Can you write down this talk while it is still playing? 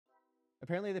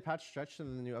Apparently they patched Stretched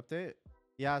in the new update.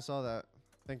 Yeah, I saw that.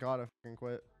 Thank God I fucking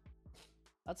quit.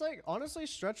 That's like, honestly,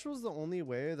 Stretched was the only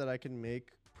way that I can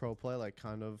make pro play like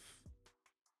kind of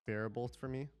bearable for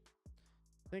me.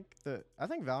 I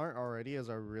think Valorant already is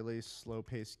a really slow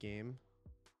paced game.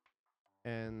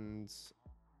 And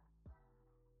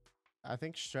I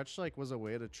think Stretched like was a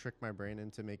way to trick my brain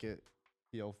into make it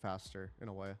feel faster in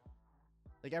a way.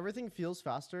 Like everything feels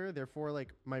faster, therefore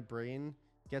like my brain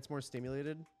gets more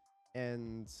stimulated.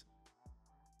 And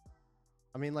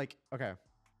I mean, like, okay,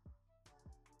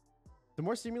 the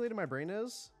more stimulated my brain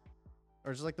is,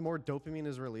 or just like the more dopamine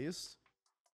is released,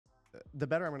 the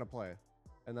better I'm gonna play.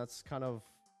 And that's kind of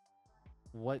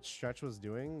what Stretch was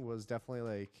doing, was definitely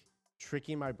like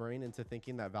tricking my brain into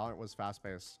thinking that Valorant was fast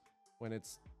paced when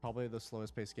it's probably the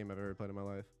slowest paced game I've ever played in my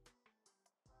life.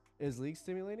 Is League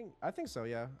stimulating? I think so,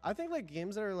 yeah. I think like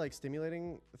games that are like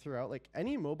stimulating throughout, like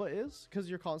any MOBA is, because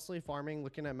you're constantly farming,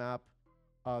 looking at map.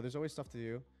 There's always stuff to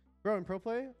do. Bro, in pro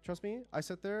play, trust me, I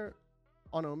sit there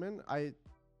on Omen, I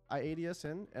ADS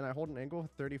in, and I hold an angle for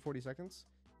 30, 40 seconds.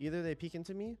 Either they peek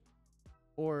into me,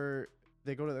 or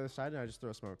they go to the other side and I just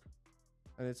throw a smoke.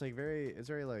 And it's like it's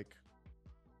very like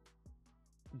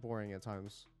boring at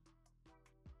times.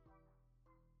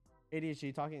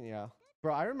 ADHD talking, yeah.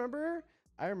 Bro, I remember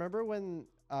when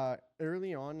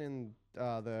early on in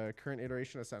the current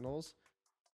iteration of Sentinels,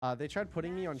 they tried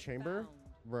putting me on Chamber.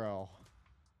 Bro,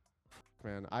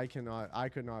 man, I can't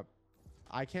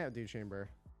do Chamber.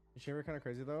 Is Chamber kind of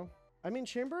crazy though? I mean,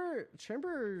 Chamber,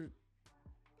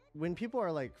 when people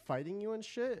are like fighting you and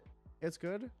shit, it's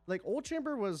good. Like old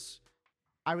Chamber was,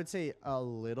 I would say, a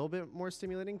little bit more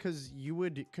stimulating because you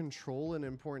would control an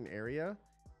important area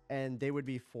and they would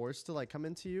be forced to like come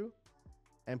into you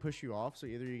and push you off. So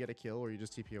either you get a kill or you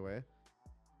just TP away.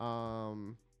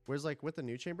 Whereas like with the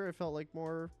new Chamber, it felt like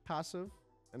more passive,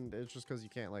 and it's just because you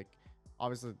can't, like,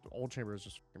 obviously the old Chamber is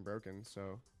just fucking broken.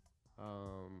 So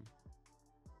I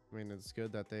mean, it's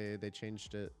good that they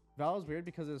changed it. Val is weird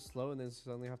because it's slow and then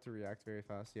suddenly have to react very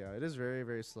fast. Yeah, it is very,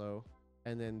 very slow.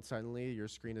 And then suddenly your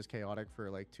screen is chaotic for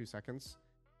like 2 seconds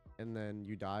and then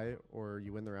you die or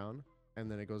you win the round. And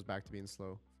then it goes back to being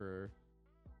slow for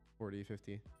 40,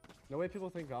 50. No way people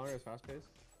think Valorant is fast paced.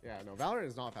 Yeah, no, Valorant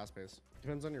is not fast paced.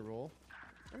 Depends on your role.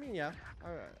 I mean, yeah,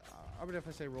 I would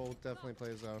definitely say role definitely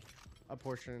plays a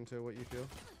portion into what you feel.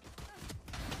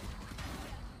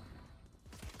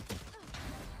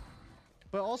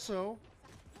 But also,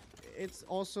 it's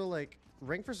also like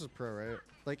rank versus pro, right?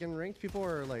 Like in ranked, people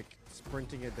are like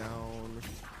sprinting it down.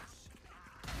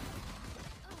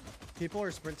 People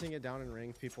are sprinting it down in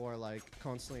ranked. People are like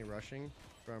constantly rushing.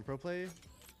 But in pro play,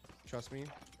 trust me,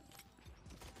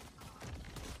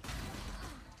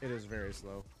 it is very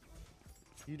slow.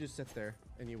 You just sit there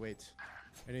and you wait,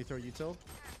 and you throw util,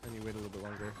 and you wait a little bit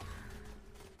longer.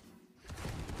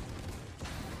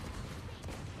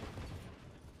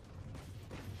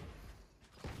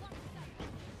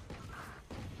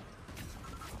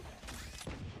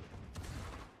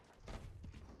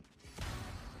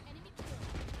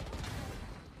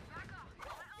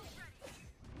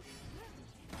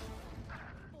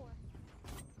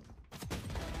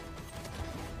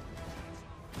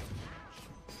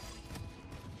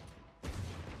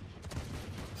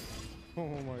 Oh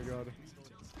my god.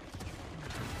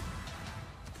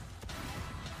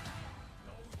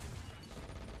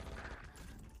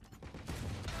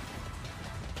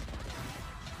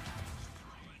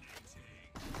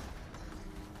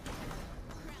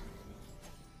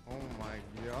 Oh my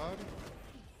god.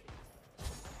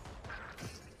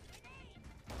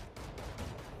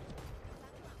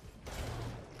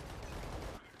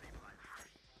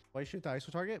 Why you shoot the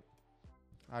ISO target?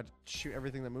 I'd shoot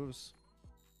everything that moves.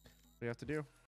 What do you have to do?